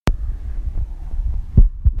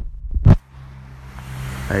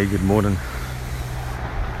Hey, good morning.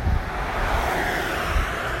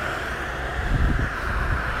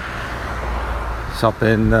 So I've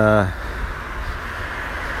been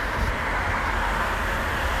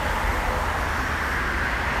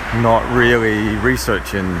not really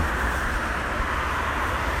researching.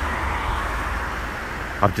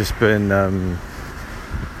 I've just been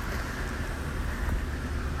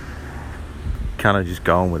kind of just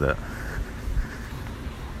going with it.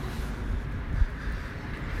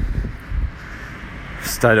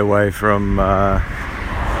 Stayed away from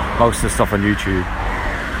most of the stuff on YouTube.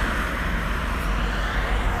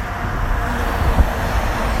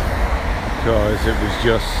 Because it was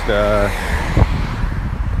just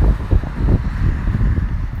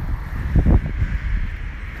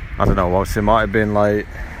I don't know what it might have been like.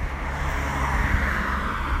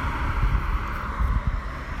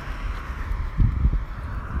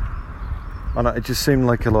 And it just seemed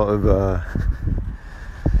like a lot of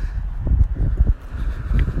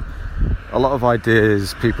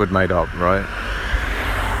ideas people had made up, right?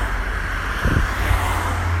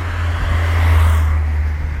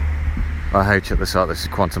 Hey, check this out, this is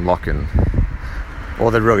quantum locking.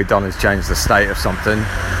 All they've really done is change the state of something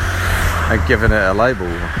and given it a label.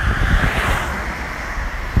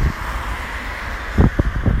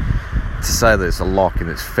 To say that it's a lock and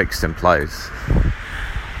it's fixed in place.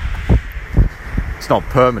 It's not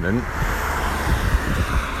permanent,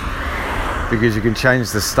 because you can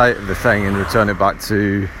change the state of the thing and return it back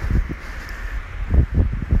to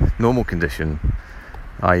normal condition,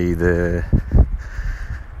 i.e. the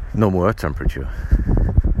normal earth temperature.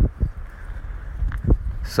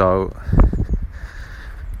 So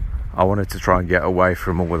I wanted to try and get away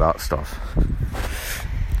from all of that stuff,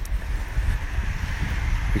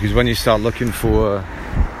 because when you start looking for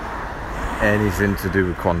anything to do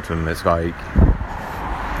with quantum, it's like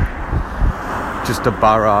just a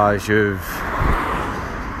barrage of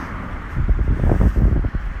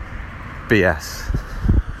BS.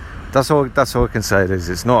 That's all I can say it is.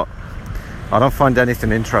 It's not, I don't find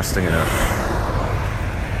anything interesting in it.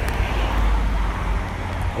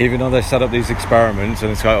 Even though they set up these experiments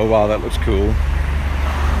and it's like, oh wow, that looks cool.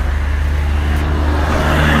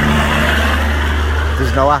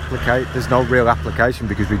 There's no real application,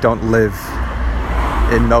 because we don't live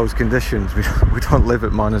in those conditions. We don't live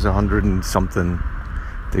at minus 100 and something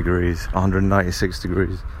degrees, 196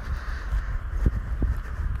 degrees.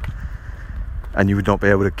 And you would not be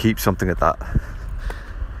able to keep something at that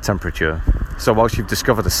temperature. So whilst you've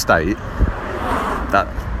discovered a state,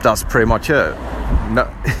 that's pretty much it.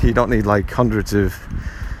 No, you don't need like hundreds of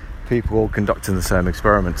people all conducting the same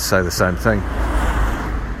experiment to say the same thing.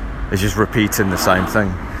 It's just repeating the same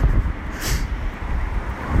thing.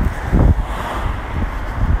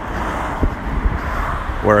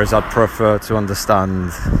 Whereas I'd prefer to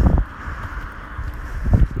understand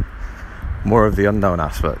more of the unknown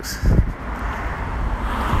aspects.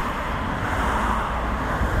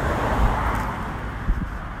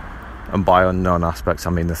 And by unknown aspects,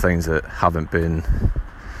 I mean the things that haven't been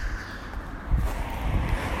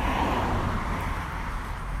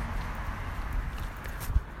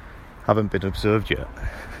observed yet.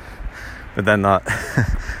 But then that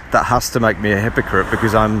has to make me a hypocrite,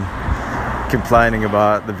 because I'm complaining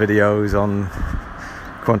about the videos on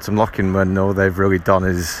quantum locking when all they've really done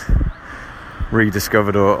is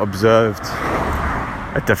rediscovered or observed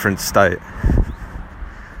a different state.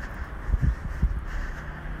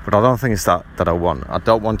 But I don't think it's that I want. I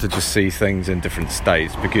don't want to just see things in different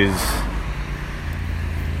states, because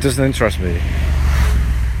it doesn't interest me.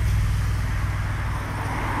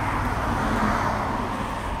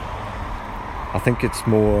 I think it's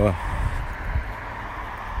more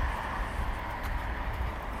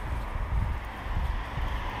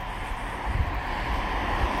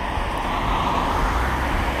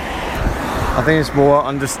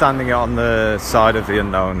understanding it on the side of the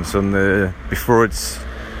unknowns, on the before it's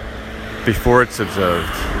observed.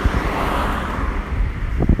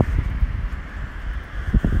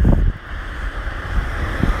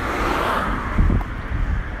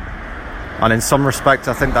 And in some respect,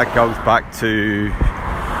 I think that goes back to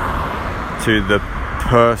the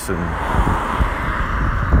person.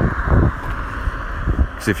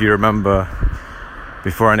 Because if you remember,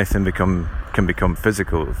 before anything can become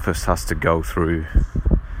physical, it first has to go through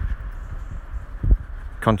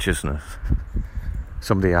consciousness.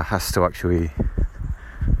 Somebody has to actually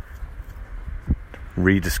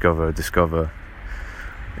discover,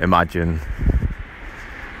 imagine,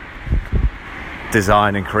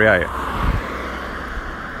 design and create.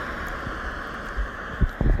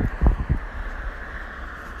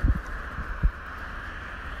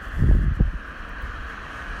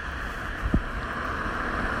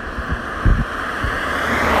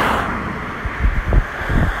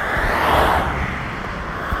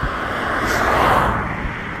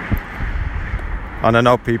 And I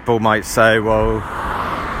know people might say, well,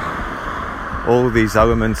 all these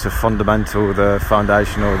elements are fundamental, they're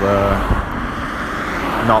foundational, they're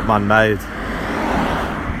not man-made.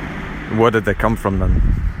 Where did they come from then?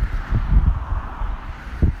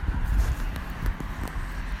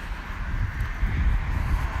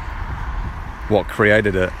 What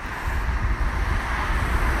created it?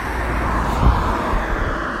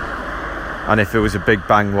 And if it was a Big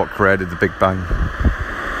Bang, what created the Big Bang?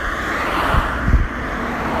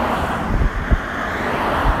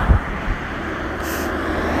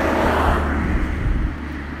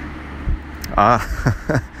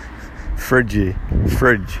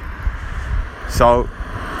 Fridge. So,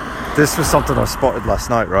 this was something I spotted last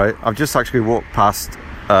night, right? I've just actually walked past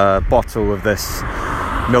a bottle of this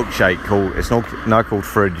milkshake it's now called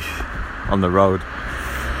Fridge on the road.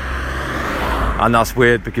 And that's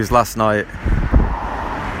weird because last night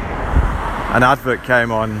an advert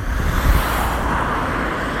came on.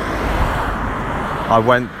 I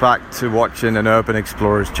went back to watching an Urban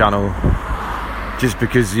Explorers channel just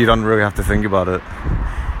because you don't really have to think about it.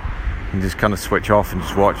 You just kind of switch off and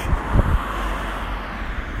just watch.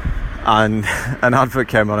 And an advert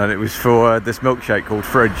came on and it was for this milkshake called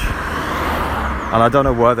Fridge. And I don't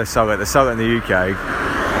know where they sell it. They sell it in the UK.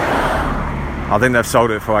 I think they've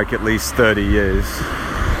sold it for like at least 30 years.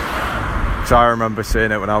 So I remember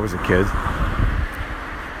seeing it when I was a kid.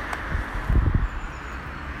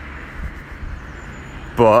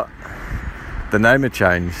 But the name had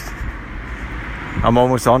changed. I'm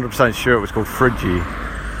almost 100% sure it was called Frigi,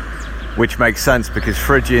 which makes sense because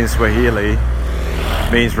Frigi in Swahili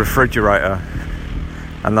means refrigerator,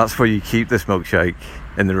 and that's where you keep this milkshake,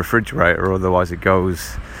 in the refrigerator, otherwise it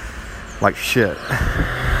goes like shit.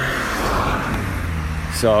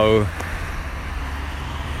 So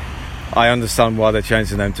I understand why they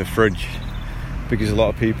changed the name to Fridge, because a lot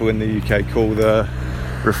of people in the UK call the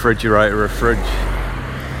refrigerator a fridge.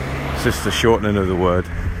 It's just the shortening of the word.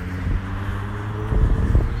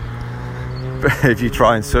 But if you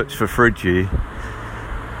try and search for Frigi,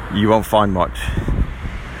 you won't find much.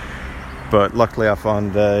 But luckily I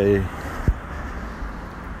found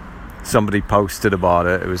somebody posted about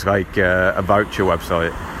it. It was like a voucher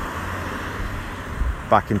website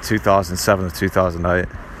back in 2007 or 2008,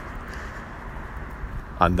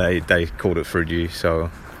 and they called it Frigi,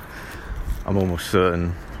 so I'm almost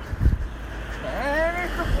certain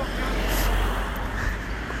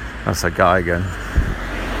that's a guy again.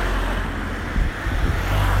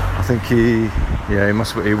 I think he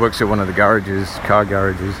works at one of the car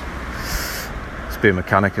garages. Must be a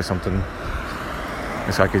mechanic or something.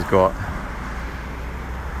 It's like he's got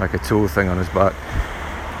like a tool thing on his back.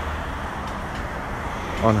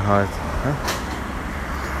 On hide.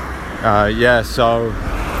 Huh? So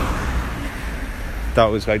that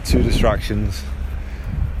was like two distractions.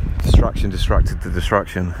 Distracted to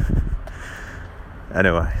distraction.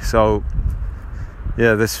 Anyway, so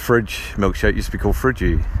yeah, this Fridge milkshake used to be called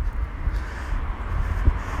Frigi.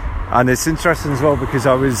 And it's interesting as well because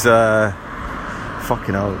I was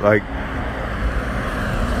fucking hell, like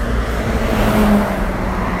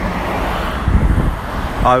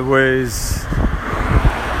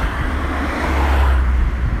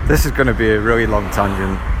this is going to be a really long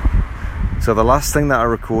tangent. So the last thing that I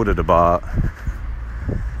recorded about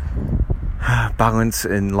balance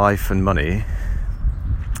in life and money,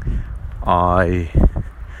 I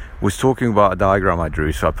was talking about a diagram I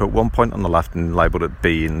drew. So I put 1 point on the left and labelled it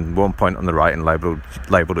B, and 1 point on the right and labelled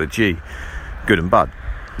it G, good and bad.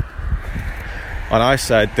 And I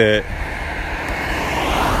said that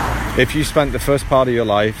if you spent the first part of your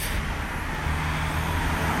life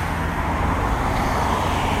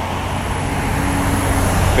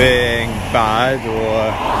being bad,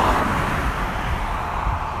 or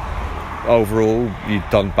overall you've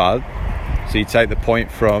done bad, so you take the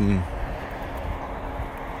point from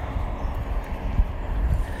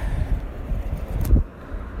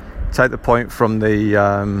the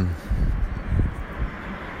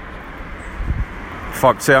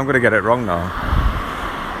see, I'm going to get it wrong now.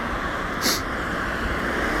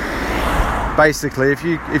 Basically, if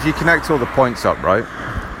you connect all the points up, right?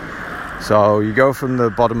 So you go from the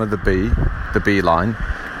bottom of the B line,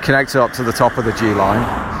 connect it up to the top of the G line,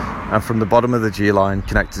 and from the bottom of the G line,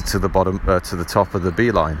 connect it to the bottom to the top of the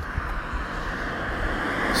B line.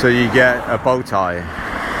 So you get a bow tie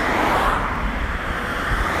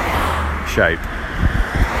shape.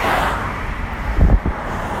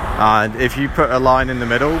 And if you put a line in the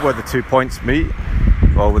middle where the 2 points meet,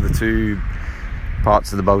 or where the two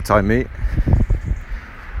parts of the bow tie meet,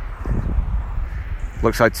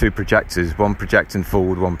 looks like two projectors, one projecting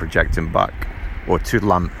forward, one projecting back, or two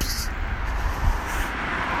lamps.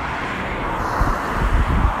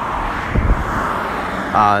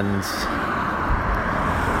 and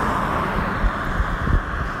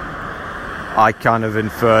I kind of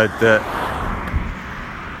inferred that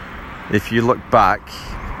if you look back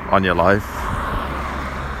on your life,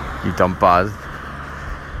 you've done bad.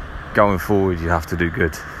 Going forward, you have to do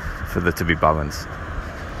good for there to be balance,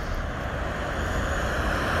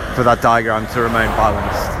 for that diagram to remain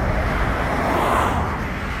balanced,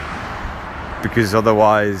 because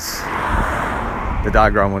otherwise the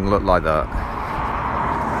diagram wouldn't look like that.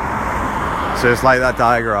 So it's like that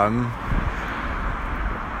diagram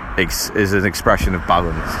is an expression of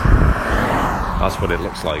balance. That's what it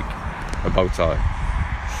looks like, a bow tie.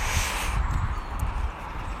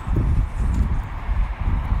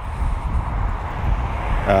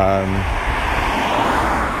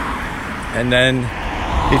 And then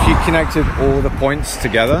if you connected all the points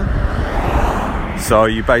together, so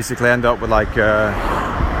you basically end up with like a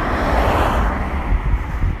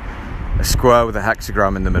square with a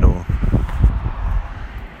hexagram in the middle,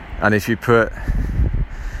 and if you put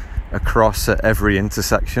a cross at every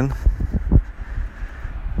intersection,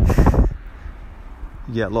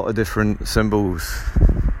 you get a lot of different symbols.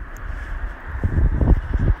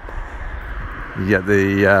 You get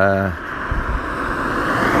the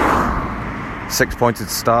six-pointed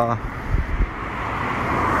star.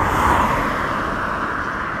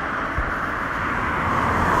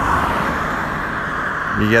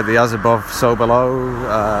 You get the as above, so below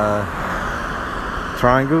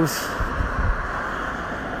triangles.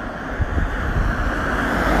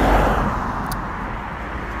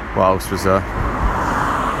 What else was there?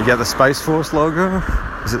 You get the Space Force logo.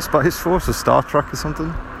 Is it Space Force or Star Trek or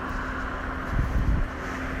something?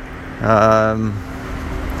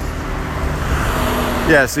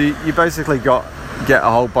 Yeah, so you basically get a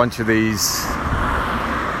whole bunch of these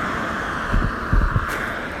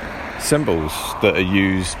symbols that are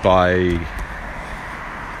used by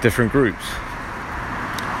different groups.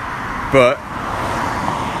 But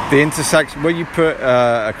the intersection, where you put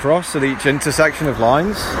a cross at each intersection of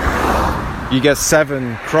lines, you get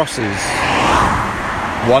 7 crosses,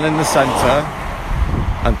 1 in the center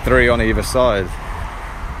and 3 on either side.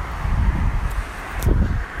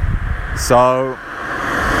 So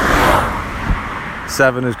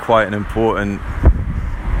 7 is quite an important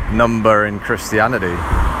number in Christianity.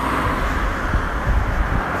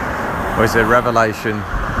 Or is it Revelation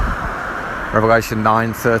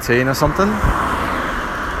 9:13 or something?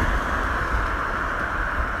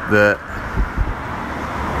 That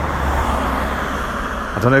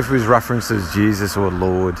I don't know if it was referenced as Jesus or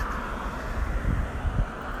Lord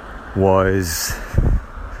was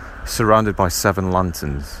surrounded by 7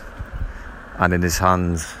 lanterns, and in his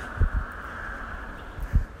hands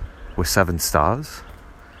were 7 stars.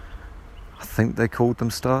 I think they called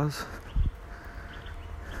them stars.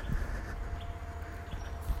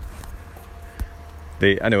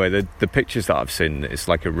 Anyway, the pictures that I've seen, it's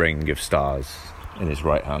like a ring of stars in his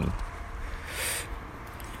right hand,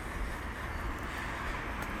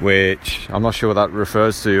 which I'm not sure what that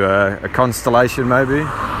refers to. A constellation maybe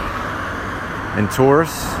in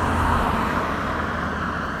Taurus.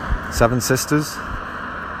 7 sisters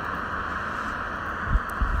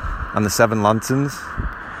and the 7 lanterns.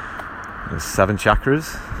 There's 7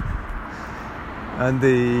 chakras, and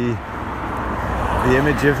the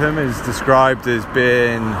image of him is described as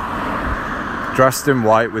being dressed in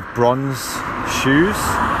white with bronze shoes,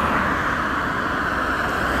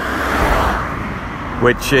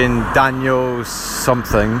 which in Daniel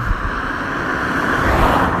something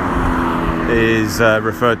is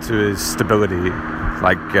referred to as stability,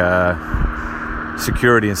 like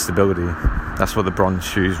security and stability. That's what the bronze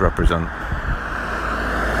shoes represent.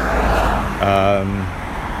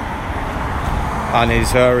 And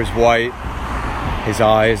his hair is white, his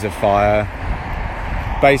eyes are fire.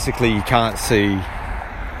 Basically, you can't see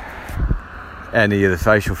any of the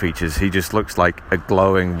facial features. He just looks like a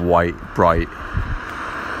glowing white, bright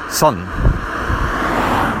sun.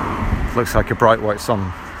 Looks like a bright white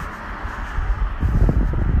sun.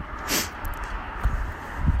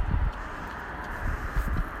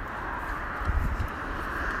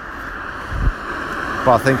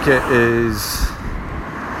 But I think it is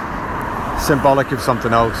symbolic of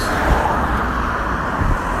something else.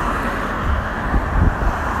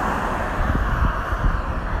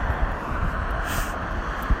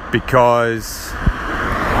 Because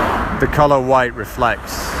the colour white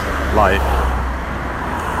reflects light.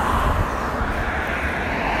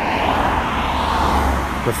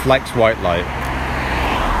 Reflects white light,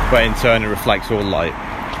 but in turn it reflects all light.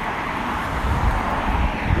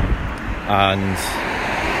 And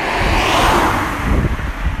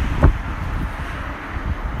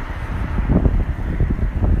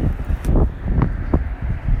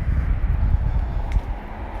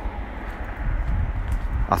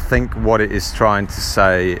think what it is trying to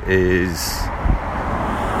say is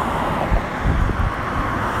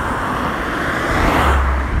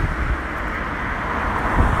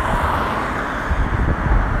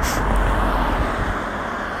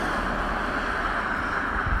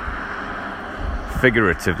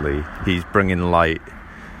figuratively, he's bringing light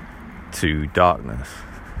to darkness.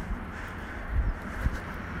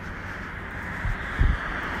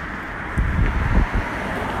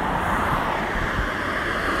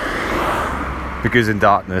 Because in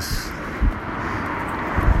darkness,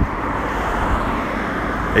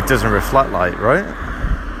 it doesn't reflect light, right?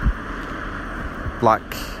 Black,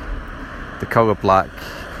 the color black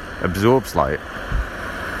absorbs light.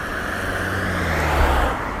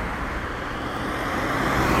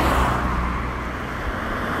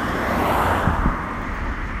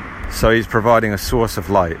 So he's providing a source of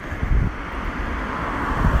light,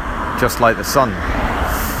 just like the sun.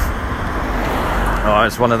 Oh,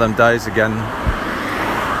 it's one of them days again.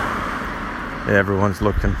 Yeah, everyone's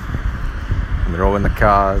looking. And they're all in the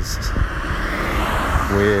cars.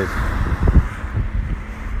 Weird.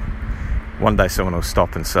 One day someone will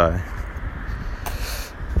stop and say,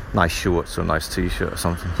 nice shorts or nice t-shirt or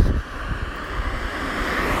something.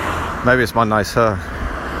 Maybe it's my nice hair.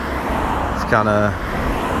 It's kind of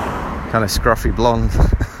scruffy blonde.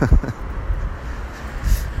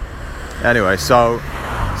 Anyway, so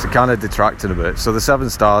kind of detracting a bit. So the 7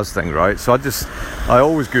 stars thing, right? So I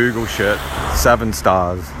always Google shit, 7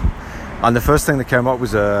 stars, and the first thing that came up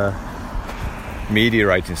was a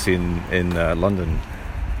media agency in London.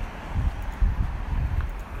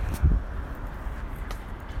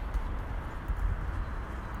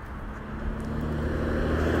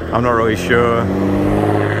 I'm not really sure.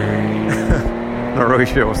 Not really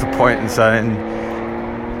sure what's the point in saying.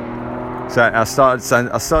 So I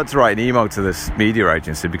started to write an email to this media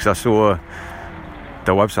agency because I saw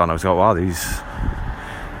their website and I was like, wow, these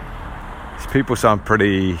people sound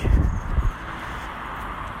pretty.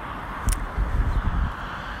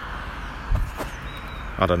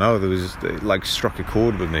 I don't know. It like struck a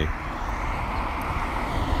chord with me.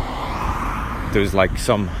 There was like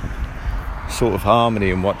some sort of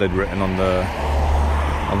harmony in what they'd written on the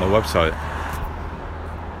website.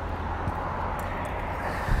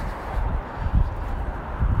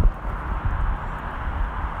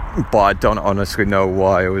 But I don't honestly know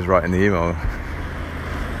why I was writing the email.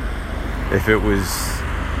 If it was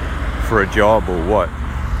for a job or what.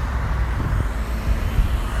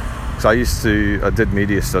 So I did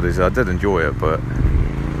media studies, I did enjoy it, but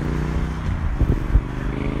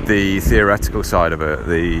the theoretical side of it,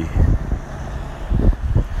 the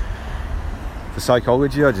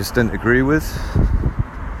psychology, I just didn't agree with.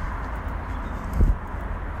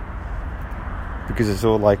 Because it's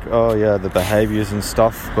all like, oh yeah, the behaviours and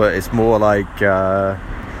stuff, but it's more like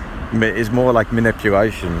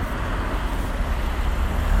manipulation.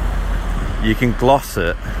 You can gloss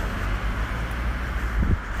it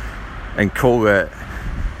and call it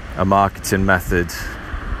a marketing method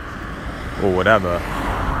or whatever,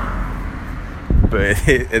 but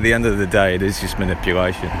at the end of the day, it is just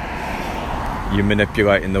manipulation. You're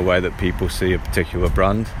manipulating the way that people see a particular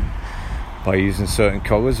brand by using certain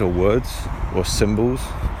colours or words or symbols.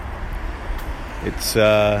 It's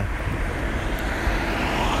yeah,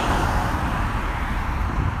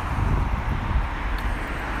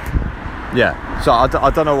 so I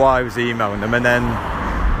don't know why I was emailing them, and then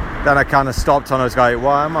I kind of stopped and I was like,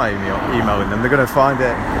 why am I emailing them? They're going to find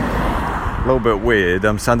it a little bit weird.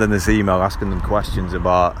 I'm sending this email asking them questions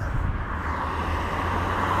about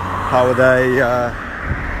how are they,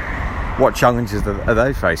 what challenges are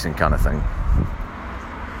they facing, kind of thing.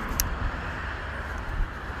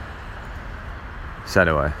 So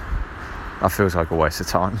anyway, that feels like a waste of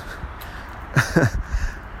time.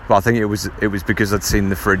 But I think it was because I'd seen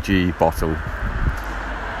the Friggy bottle,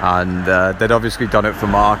 and they'd obviously done it for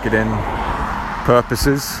marketing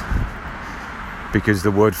purposes, because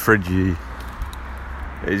the word Friggy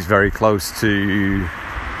is very close to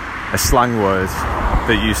a slang word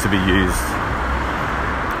that used to be used.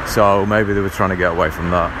 So maybe they were trying to get away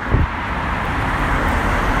from that.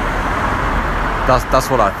 That's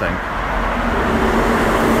what I think.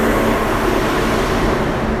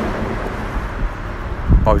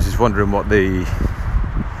 I was just wondering what the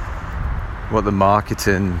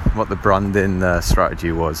marketing, what the branding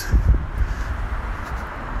strategy was.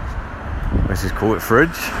 Let's just call it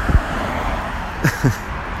Fridge.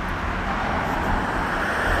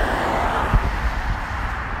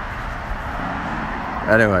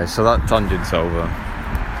 Anyway, so that tangent's over.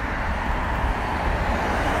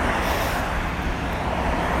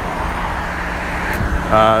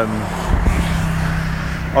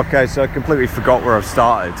 Okay, so I completely forgot where I've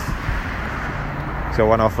started. So I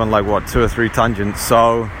went off on like, what, 2 or 3 tangents.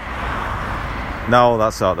 So now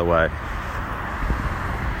that's out of the way.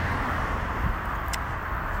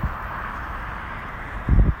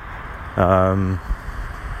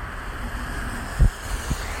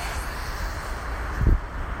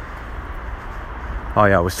 Oh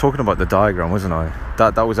yeah, I was talking about the diagram, wasn't I?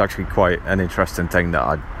 That was actually quite an interesting thing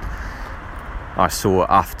that I saw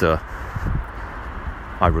after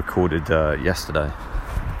I recorded yesterday.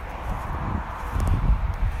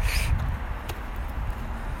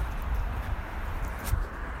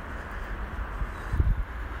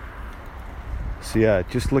 So yeah,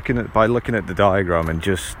 just looking at the diagram and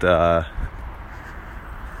just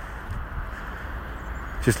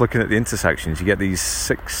looking at the intersections, you get these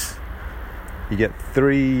 6. You get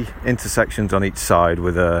 3 intersections on each side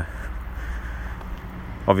with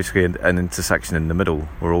obviously an intersection in the middle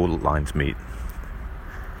where all lines meet.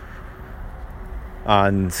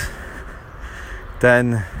 And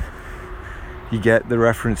then you get the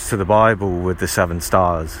reference to the Bible with the 7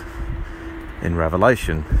 stars in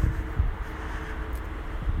Revelation.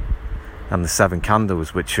 And the 7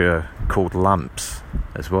 candles, which are called lamps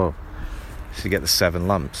as well. So you get the 7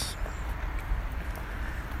 lamps.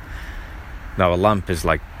 Now a lamp is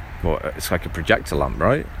like, it's like a projector lamp,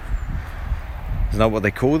 right? Isn't that what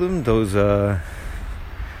they call them? Those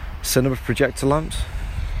cinema projector lamps?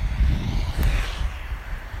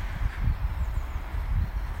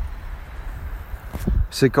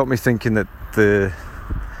 So it got me thinking that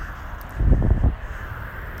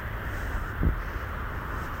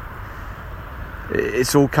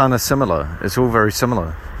it's all kind of similar. It's all very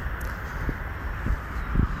similar.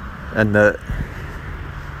 And the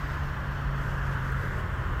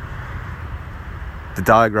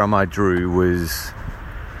diagram I drew was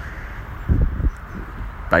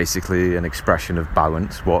basically an expression of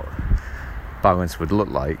balance, what balance would look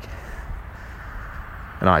like.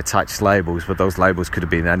 And I attached labels, but those labels could have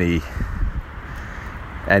been any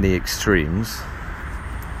extremes.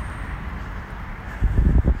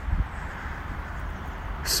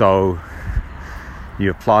 So you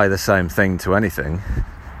apply the same thing to anything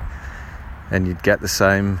and you'd get the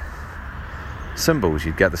same symbols,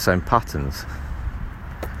 you'd get the same patterns.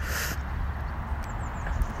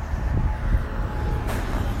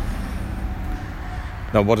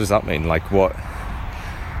 Now what does that mean? Like what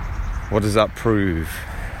does that prove?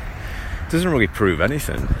 It doesn't really prove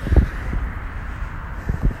anything.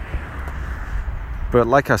 But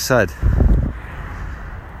like I said,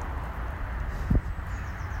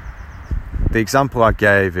 the example I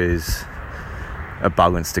gave is a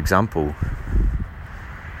balanced example.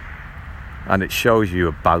 And it shows you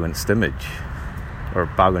a balanced image or a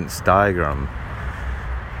balanced diagram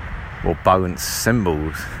or balanced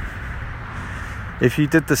symbols. If you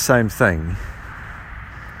did the same thing,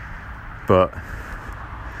 but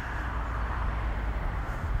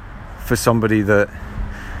for somebody that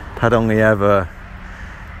had only ever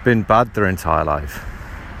been bad their entire life,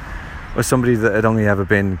 or somebody that had only ever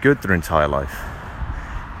been good their entire life,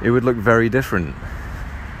 it would look very different.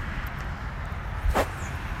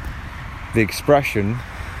 The expression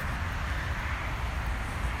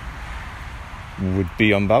would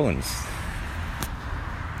be unbalanced.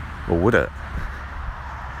 Or would it?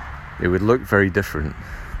 It would look very different.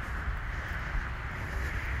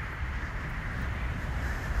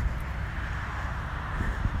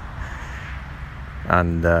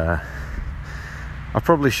 And I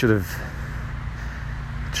probably should have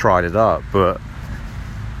tried it out, but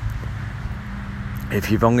if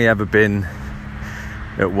you've only ever been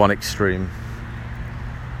at one extreme,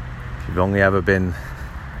 if you've only ever been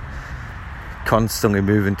constantly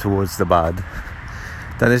moving towards the bad,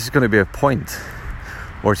 then this is going to be a point,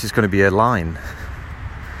 or it's just going to be a line.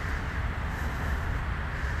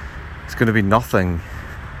 It's going to be nothing.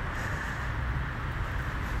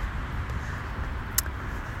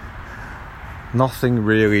 Nothing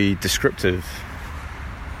really descriptive.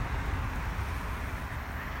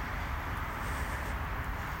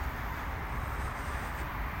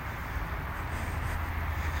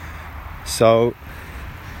 So,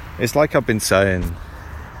 it's like I've been saying,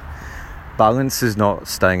 balance is not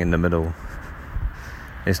staying in the middle.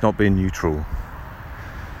 It's not being neutral.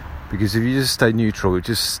 Because if you just stay neutral, it'd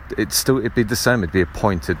be the same. It'd be a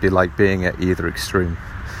point. It'd be like being at either extreme.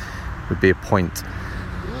 It would be a point.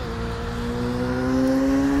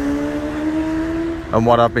 And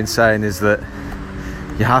what I've been saying is that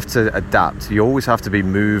you have to adapt. You always have to be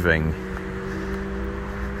moving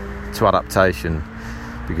to adaptation,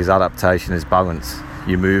 because adaptation is balance.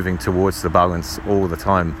 You're moving towards the balance all the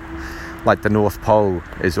time. Like the North Pole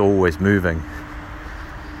is always moving.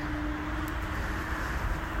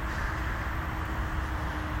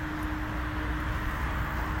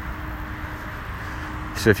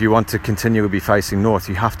 So if you want to continually be facing north,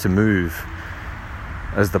 you have to move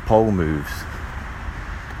as the pole moves.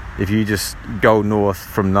 If you just go north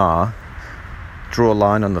from there, draw a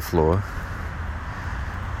line on the floor,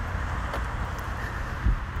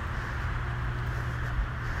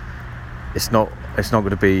 it's not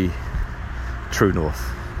going to be true north.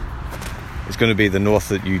 It's going to be the north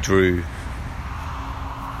that you drew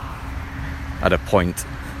at a point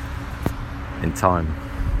in time,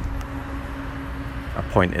 a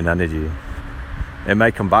point in energy. It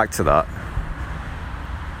may come back to that.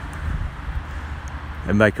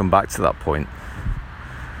 It may come back to that point,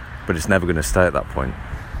 but it's never going to stay at that point.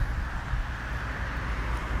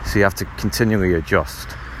 So you have to continually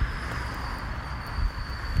adjust.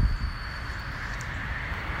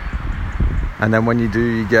 And then when you do,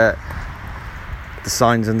 you get the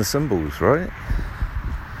signs and the symbols, right?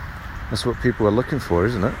 That's what people are looking for,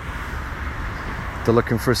 isn't it? They're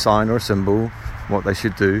looking for a sign or a symbol, what they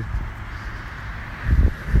should do.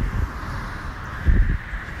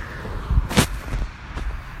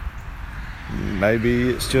 Maybe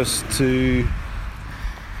it's just to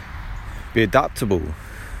be adaptable.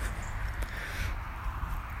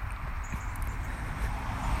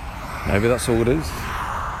 Maybe that's all it is.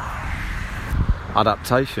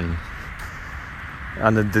 Adaptation.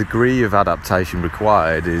 And the degree of adaptation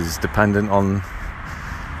required is dependent on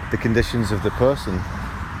the conditions of the person.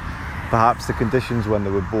 Perhaps the conditions when they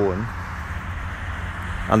were born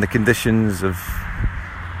and the conditions of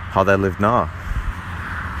how they live now.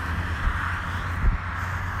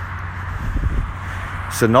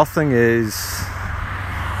 So nothing is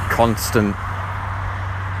constant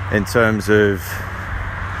in terms of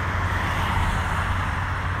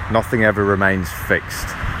nothing ever remains fixed.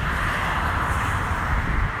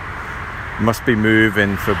 It must be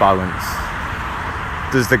moving for balance.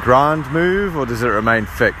 Does the ground move or does it remain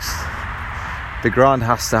fixed? The ground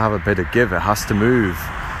has to have a bit of give, it has to move.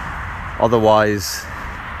 Otherwise,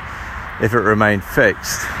 if it remained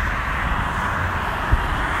fixed,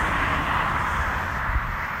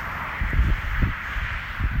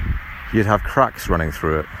 you'd have cracks running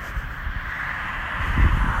through it.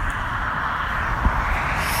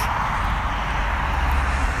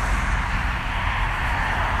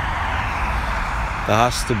 There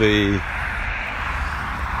has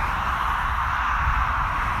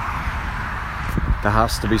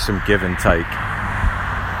to be some give and take.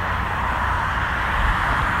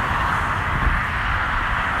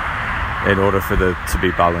 In order for there to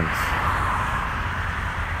be balance.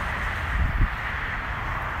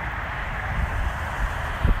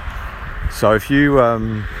 So if you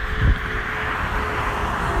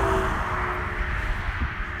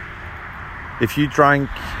drank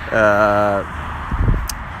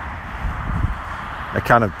a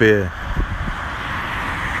can of beer,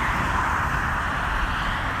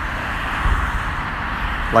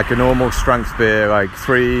 like a normal strength beer, like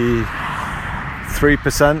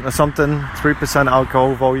 3% or something, 3%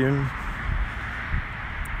 alcohol volume,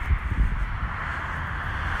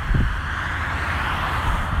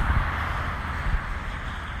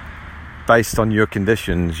 based on your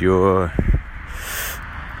conditions, the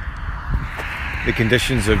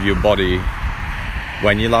conditions of your body,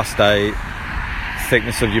 when you last ate,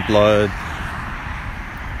 thickness of your blood,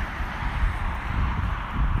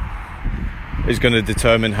 is going to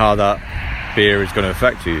determine how that beer is going to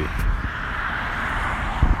affect you.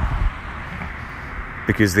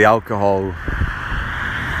 Because the alcohol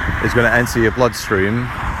is going to enter your bloodstream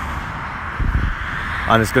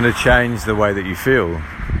and it's going to change the way that you feel.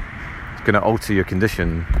 It's going to alter your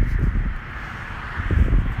condition.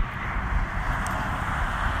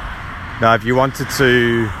 Now, if you wanted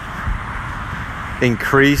to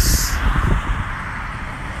increase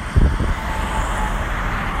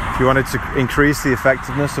the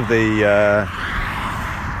effectiveness of the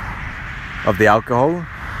alcohol,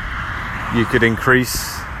 you could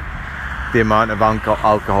increase the amount of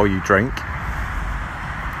alcohol you drink,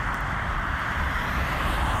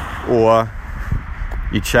 or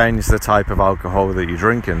you change the type of alcohol that you're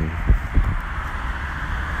drinking.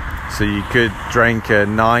 So you could drink a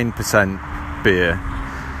 9% beer,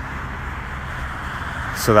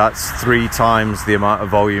 so that's 3 times the amount of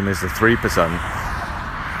volume as the 3%,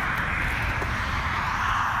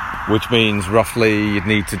 which means roughly you'd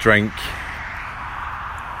need to drink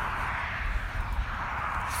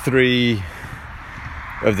 3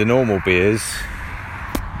 of the normal beers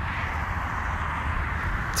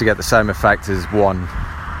to get the same effect as 1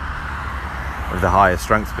 of the higher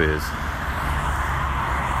strength beers.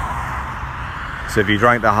 So if you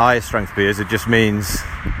drank the higher strength beers, it just means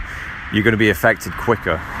you're going to be affected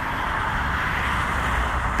quicker,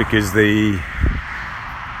 because the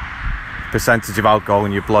percentage of alcohol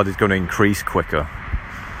in your blood is going to increase quicker.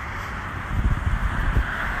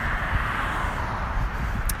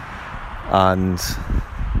 And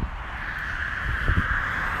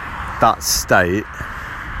that state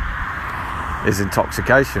is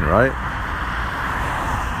intoxication, right?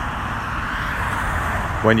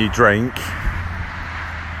 When you drink,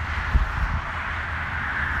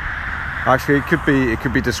 actually it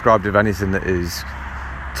could be described of anything that is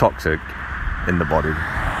toxic in the body,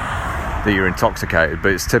 that you're intoxicated,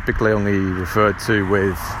 but it's typically only referred to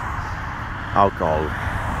with alcohol.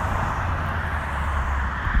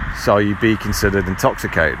 So you'd be considered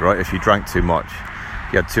intoxicated, right? If you drank too much,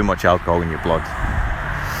 you had too much alcohol in your blood.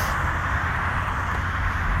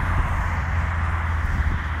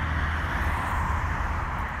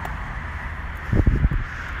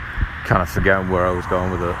 Kind of forgetting where I was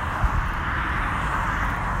going with it.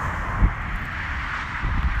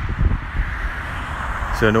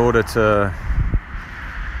 So in order to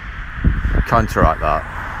counteract that,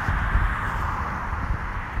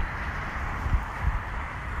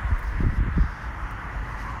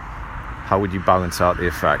 how would you balance out the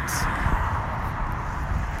effects?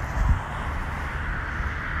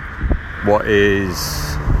 What is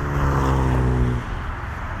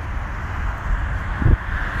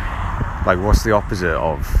what's the opposite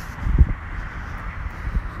of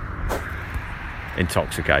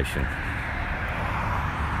intoxication?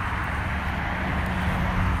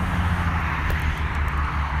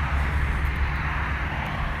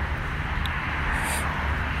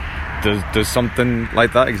 Does something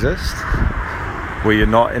like that exist? Where you're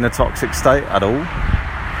not in a toxic state at all?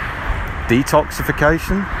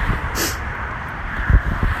 Detoxification?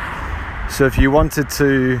 So if you wanted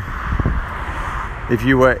to, if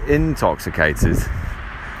you were intoxicated,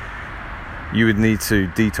 you would need to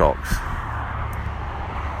detox.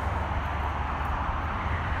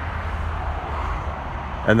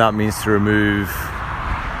 And that means to remove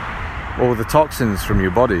all the toxins from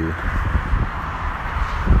your body.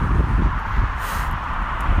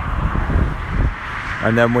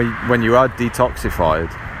 And then when you are detoxified,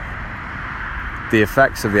 the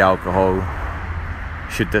effects of the alcohol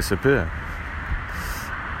should disappear.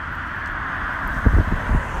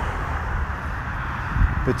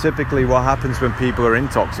 But typically what happens when people are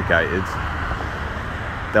intoxicated,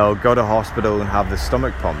 they'll go to hospital and have their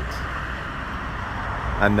stomach pumped.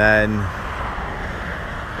 And then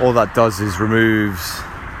all that does is removes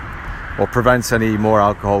or prevents any more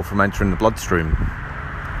alcohol from entering the bloodstream.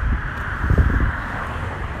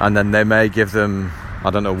 And then they may give them, I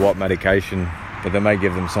don't know what medication, but they may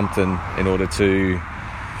give them something in order to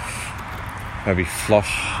maybe flush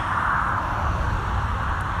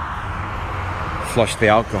the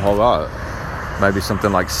alcohol out. Maybe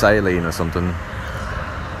something like saline or something.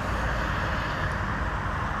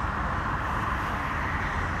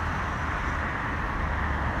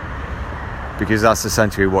 Because that's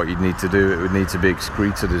essentially what you'd need to do. It would need to be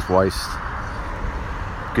excreted as waste.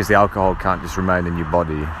 Because the alcohol can't just remain in your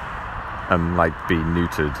body and be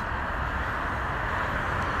neutered.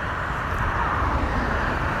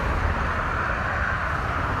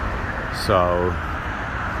 So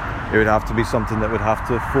it would have to be something that would have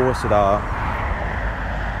to force it out.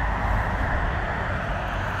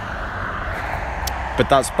 But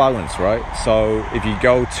that's balance, right? So if you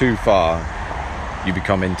go too far, you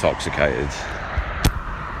become intoxicated.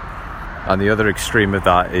 And the other extreme of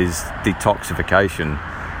that is detoxification.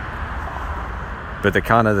 But they're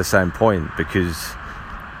kind of the same point, because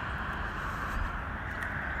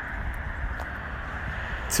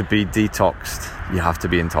to be detoxed, you have to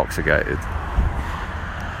be intoxicated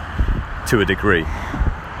to a degree.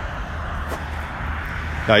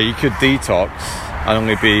 Now you could detox and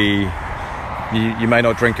only be, you may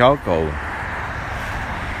not drink alcohol,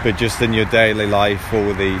 but just in your daily life,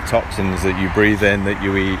 all the toxins that you breathe in, that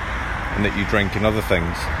you eat, and that you drink and other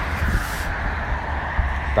things,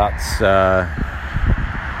 that's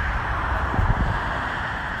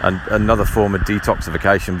another form of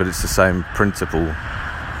detoxification, but it's the same principle.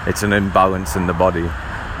 It's an imbalance in the body.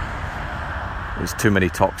 There's too many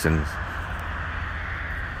toxins.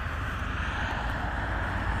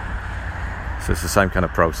 So it's the same kind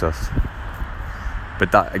of process.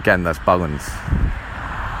 But that, again, that's balance.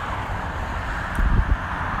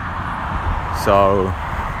 So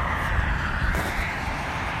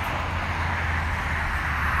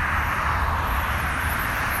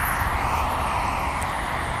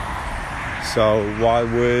so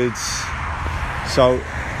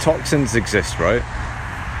toxins exist, right?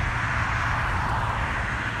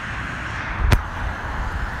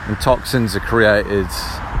 And toxins are created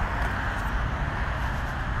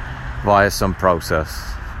via some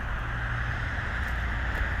process.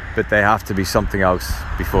 but they have to be something else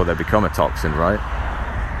before they become a toxin, right?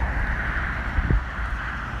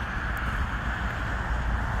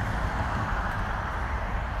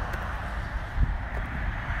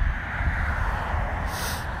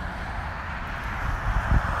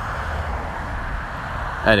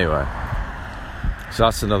 Anyway, so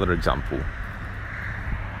that's another example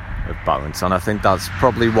of balance, and I think that's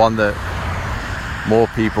probably one that more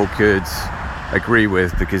people could agree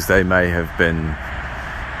with, because they may have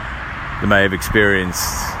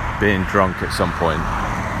experienced being drunk at some point,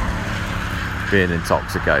 being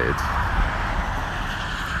intoxicated.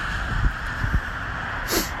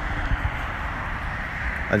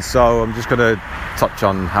 And so I'm just going to touch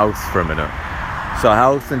on health for a minute. So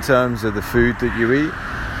health in terms of the food that you eat,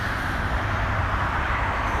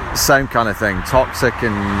 same kind of thing, toxic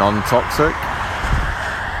and non-toxic,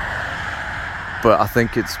 but I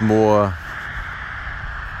think it's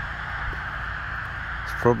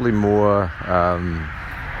probably more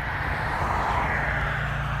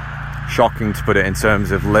shocking to put it in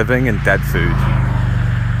terms of living and dead food.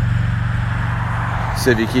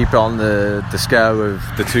 So if you keep on the scale of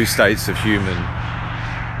the two states of human,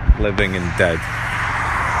 living and dead.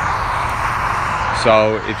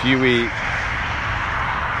 So if you eat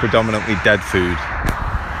predominantly dead food,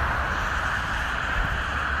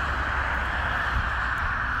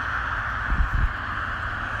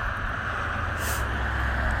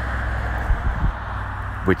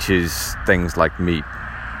 which is things like meat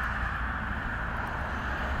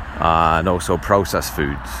and also processed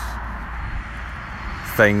foods,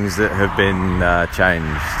 things that have been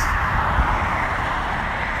changed.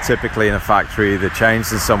 Typically in a factory, they're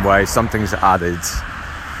changed in some way, something's added.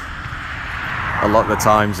 A lot of the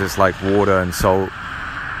times it's like water and salt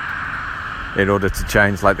in order to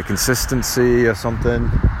change like the consistency or something.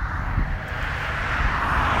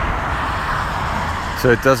 So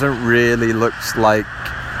it doesn't really look like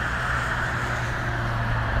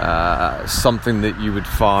something that you would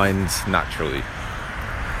find naturally.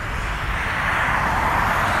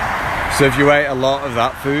 So if you ate a lot of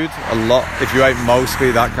that food, if you ate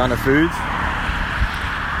mostly that kind of food,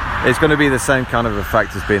 it's going to be the same kind of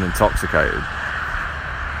effect as being intoxicated.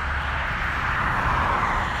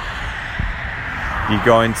 Your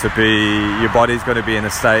body's going to be in a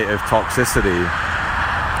state of toxicity.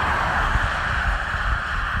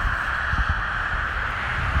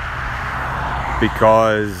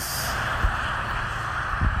 Because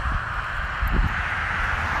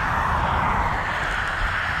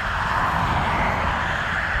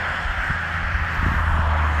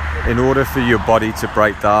in order for your body to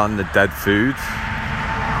break down the dead food,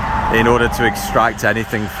 in order to extract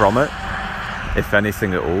anything from it, if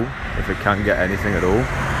anything at all, if it can get anything at all,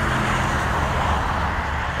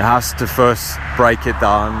 it has to first break it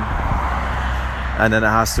down, and then it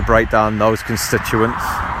has to break down those constituents,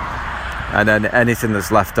 and then anything that's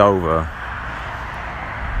left over,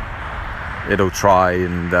 it'll try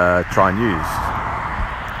and use.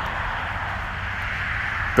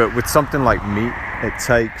 But with something like meat,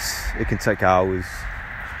 it can take hours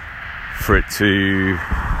for it to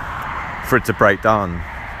break down.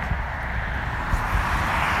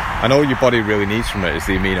 And all your body really needs from it is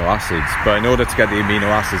the amino acids. But in order to get the amino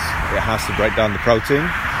acids, it has to break down the protein.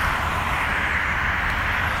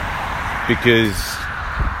 Because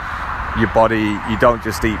you don't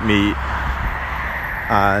just eat meat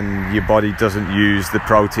and your body doesn't use the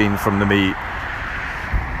protein from the meat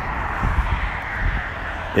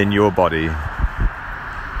in your body,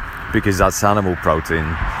 because that's animal protein.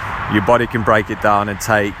 Your body can break it down and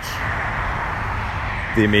take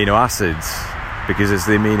the amino acids, because it's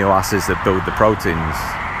the amino acids that build the proteins.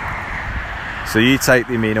 So you take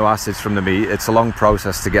the amino acids from the meat, it's a long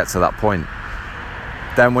process to get to that point.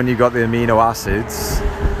 Then when you got the amino acids,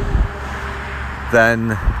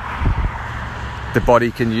 then the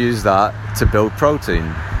body can use that to build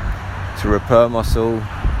protein, to repair muscle,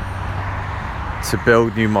 to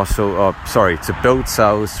build new muscle, to build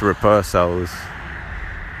cells, to repair cells,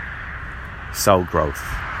 cell growth,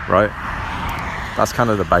 right? That's kind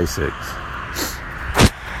of the basics.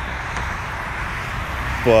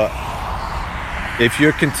 But if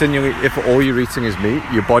all you're eating is meat,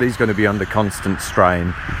 your body's going to be under constant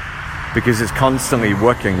strain, because it's constantly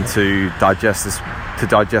working to digest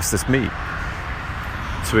this meat,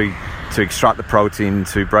 to extract the protein,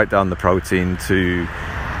 to break down the protein, to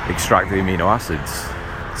extract the amino acids.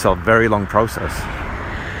 It's a very long process.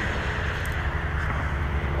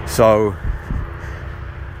 So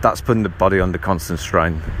that's putting the body under constant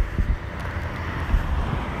strain.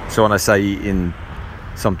 So when I say eating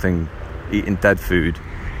dead food,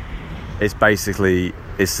 it's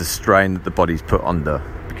the strain that the body's put under,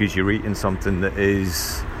 because you're eating something that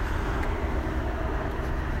is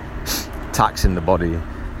taxing the body.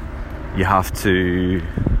 You have to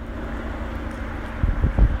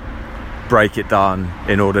break it down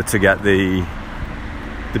in order to get the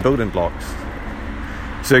building blocks.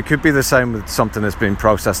 So it could be the same with something that's been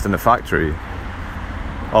processed in a factory,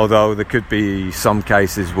 although there could be some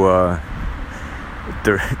cases where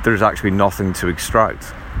there's actually nothing to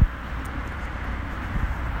extract,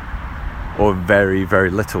 or very, very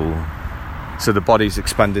little. So the body's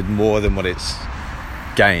expended more than what it's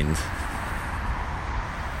gained.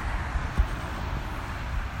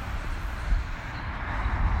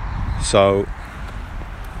 So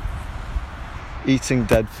eating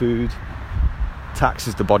dead food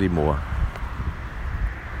taxes the body more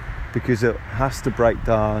because it has to break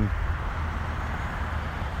down.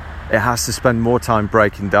 It has to spend more time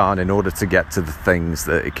breaking down in order to get to the things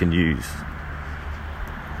that it can use.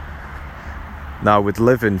 Now with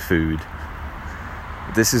living food,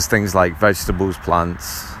 this is things like vegetables,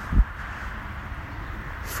 plants,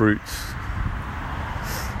 fruits,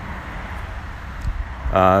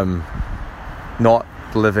 not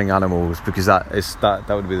living animals, because that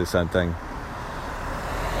would be the same thing.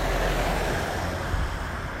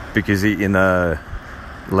 Because eating a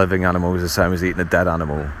living animal is the same as eating a dead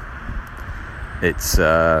animal. It's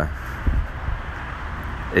the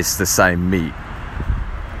same meat.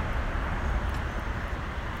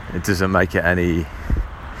 It doesn't make it any.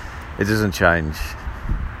 It doesn't change.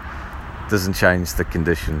 It doesn't change the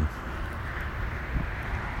condition.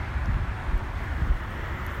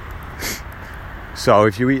 So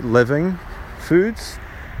if you eat living foods,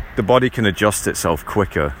 the body can adjust itself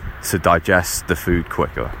quicker to digest the food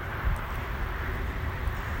quicker.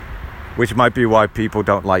 Which might be why people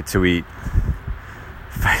don't like to eat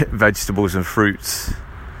vegetables and fruits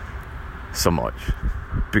so much,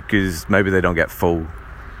 because maybe they don't get full,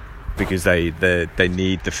 because they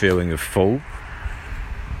need the feeling of full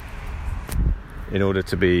in order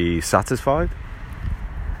to be satisfied.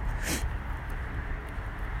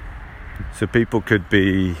 So people could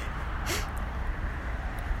be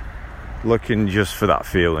looking just for that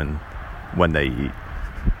feeling when they eat,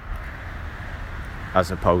 as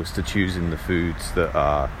opposed to choosing the foods that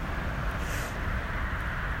are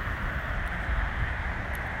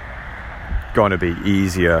going to be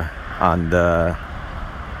easier and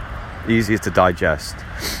easier to digest,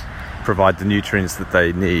 provide the nutrients that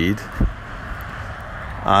they need,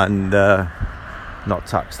 and not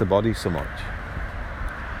tax the body so much.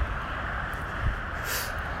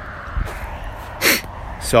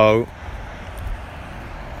 So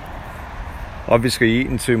obviously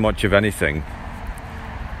eating too much of anything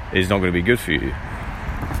is not going to be good for you.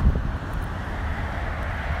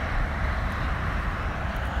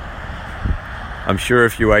 I'm sure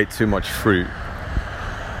if you ate too much fruit,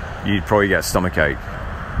 you'd probably get a stomachache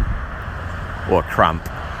or a cramp.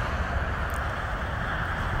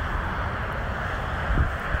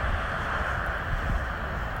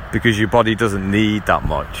 Because your body doesn't need that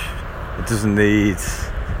much. It doesn't need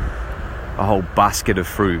a whole basket of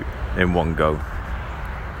fruit in one go.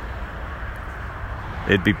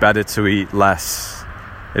 It'd be better to eat less.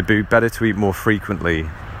 It'd be better to eat more frequently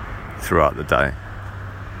throughout the day.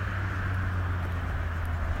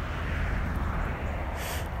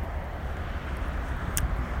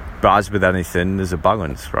 But as with anything, there's a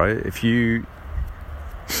balance, right? If you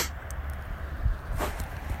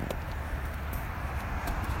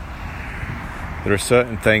there are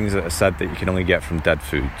certain things that are said that you can only get from dead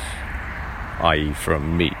foods, i.e.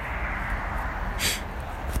 from meat.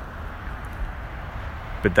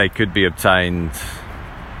 But they could be obtained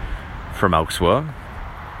from elsewhere,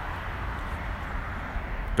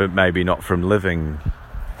 but maybe not from living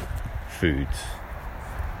foods.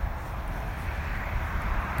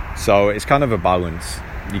 So it's kind of a balance.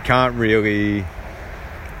 You can't really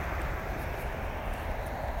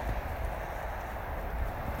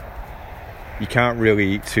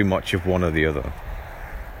eat too much of one or the other.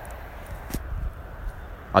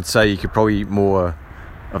 I'd say you could probably eat more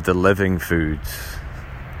of the living foods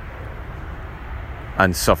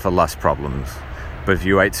and suffer less problems. But if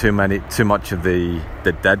you ate too much of the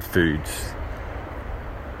dead foods,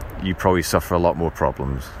 you probably suffer a lot more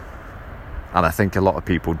problems. And I think a lot of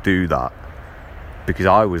people do that, because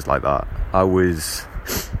I was like that. I was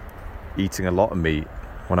eating a lot of meat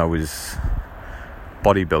when I was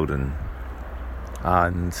bodybuilding,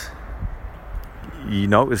 and you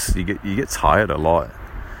notice you get tired a lot,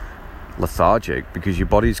 lethargic, because your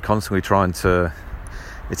body's constantly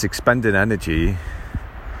it's expending energy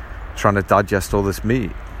trying to digest all this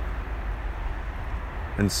meat.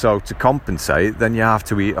 And so to compensate, then you have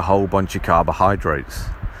to eat a whole bunch of carbohydrates,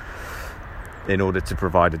 in order to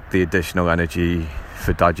provide the additional energy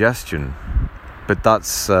for digestion. But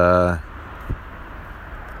that's not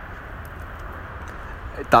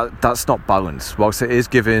balance. Whilst it is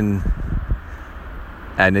giving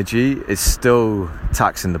energy, it's still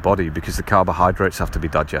taxing the body because the carbohydrates have to be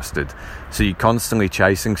digested. So you're constantly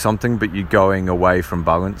chasing something, but you're going away from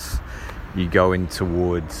balance. You're going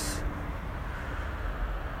towards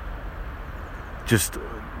just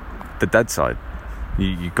the dead side.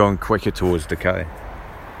 You're going quicker towards decay.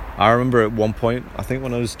 I remember at one point, I think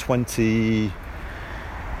when I was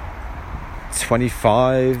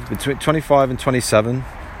 25, between 25 and 27,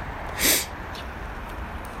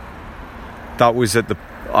 that was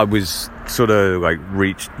I was sort of like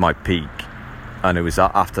reached my peak, and it was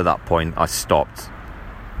after that point I stopped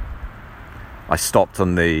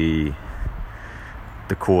on the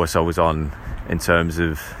course I was on in terms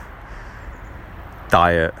of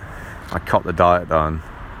diet. I cut the diet down,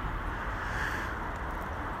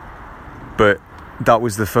 but that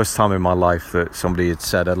was the first time in my life that somebody had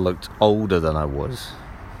said I looked older than I was,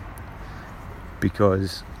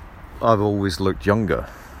 because I've always looked younger.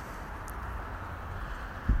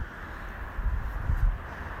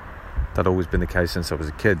 That'd always been the case since I was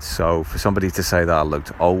a kid. So for somebody to say that I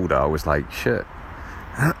looked older, I was like, shit,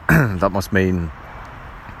 that must mean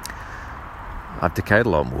I've decayed a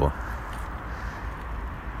lot more.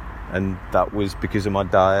 And that was because of my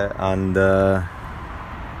diet and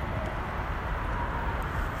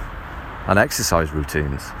exercise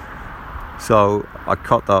routines. So I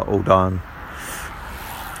cut that all down.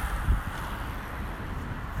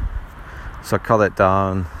 So I cut it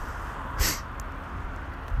down.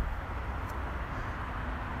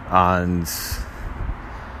 And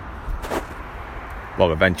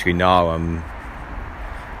well, eventually now I'm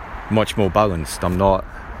much more balanced. I'm not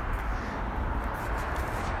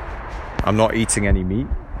eating any meat,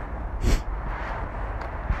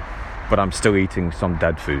 but I'm still eating some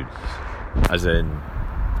dead foods, as in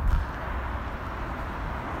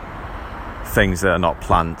things that are not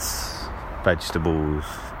plants, vegetables,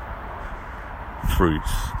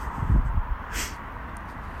 fruits.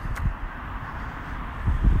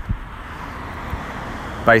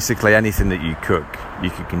 Basically anything that you cook,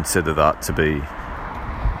 you could consider that to be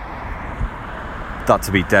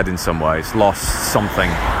dead in some ways, lost something,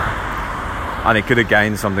 and it could have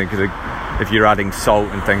gained something. If you're adding salt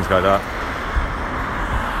and things like that.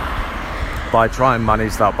 But I try and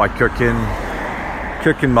manage that by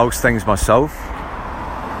cooking most things myself,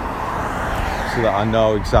 so that I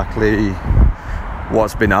know exactly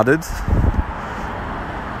what's been added.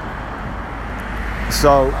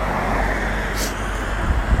 So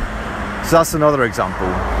that's another example.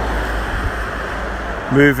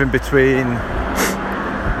 Moving between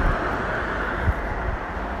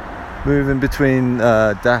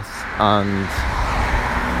death and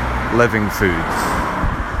living foods.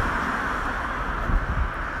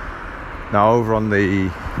 Now over on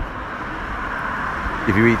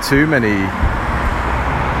if you eat too many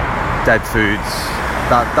dead foods,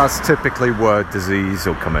 that's typically where disease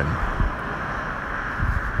will come in.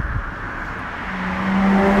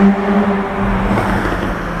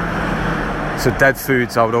 So dead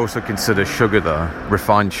foods, I would also consider sugar there,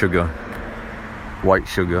 refined sugar, white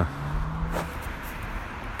sugar,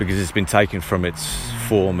 because it's been taken from its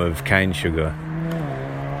form of cane sugar,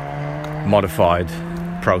 modified,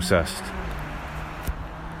 processed.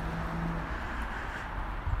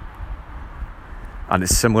 And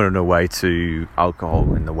it's similar in a way to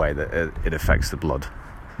alcohol in the way that it affects the blood.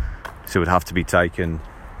 So it would have to be taken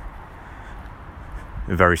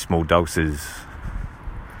in very small doses,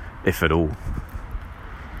 if at all.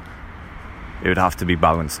 It would have to be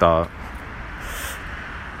balanced out.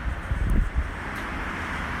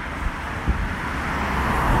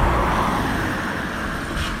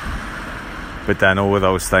 But then all of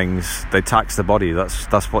those things, they tax the body.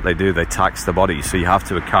 That's what they do. They tax the body. So you have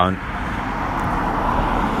to account.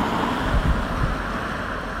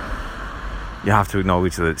 You have to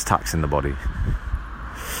acknowledge that it's taxing the body.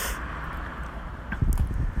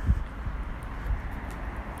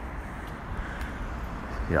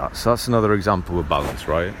 Yeah, so that's another example of balance,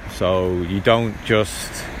 right? So you don't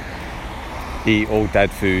just eat all dead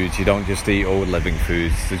foods, you don't just eat all living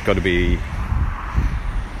foods. There's got to be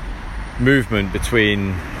movement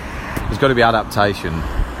between, there's got to be adaptation,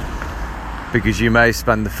 because you may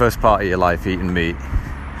spend the first part of your life eating meat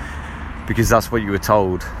because that's what you were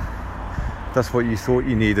told, that's what you thought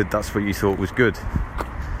you needed, that's what you thought was good.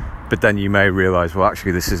 But then you may realise, well,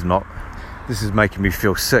 actually this is making me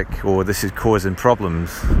feel sick, or this is causing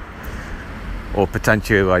problems, or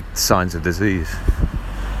potentially like signs of disease.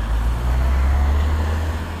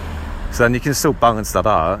 So then you can still balance that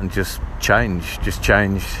out and just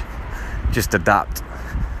adapt,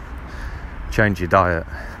 change your diet.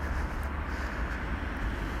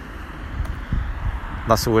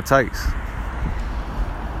 That's all it takes.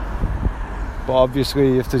 But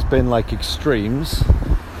obviously, if there's been like extremes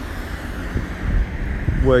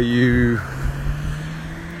where you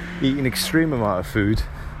eat an extreme amount of food,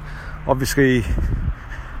 obviously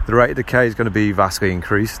the rate of decay is going to be vastly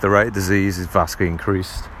increased, the rate of disease is vastly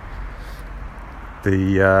increased,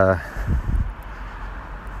 the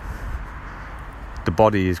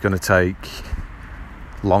body is going to take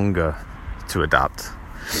longer to adapt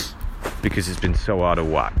because it's been so out of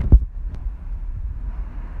whack.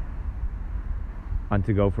 And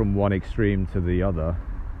to go from one extreme to the other,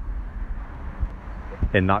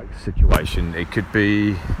 in that situation, it could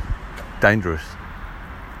be dangerous.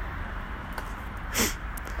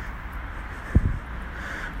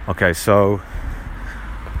 Okay, so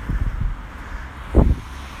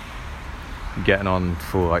getting on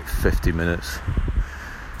for like 50 minutes.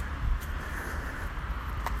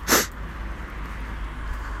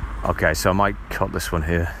 Okay, so I might cut this one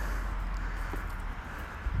here.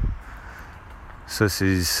 So this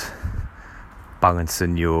is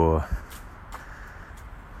balancing your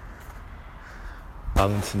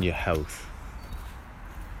health.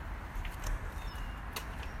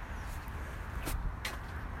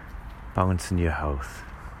 Balancing your health.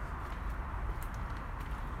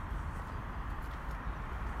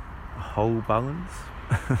 A whole balance?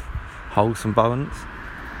 Wholesome balance?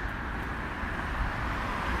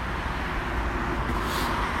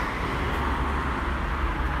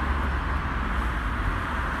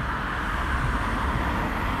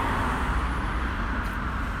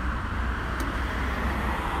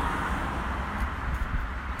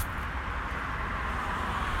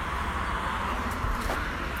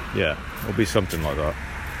 Yeah, it'll be something like that.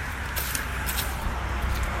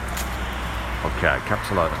 Okay,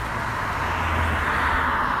 catch you later.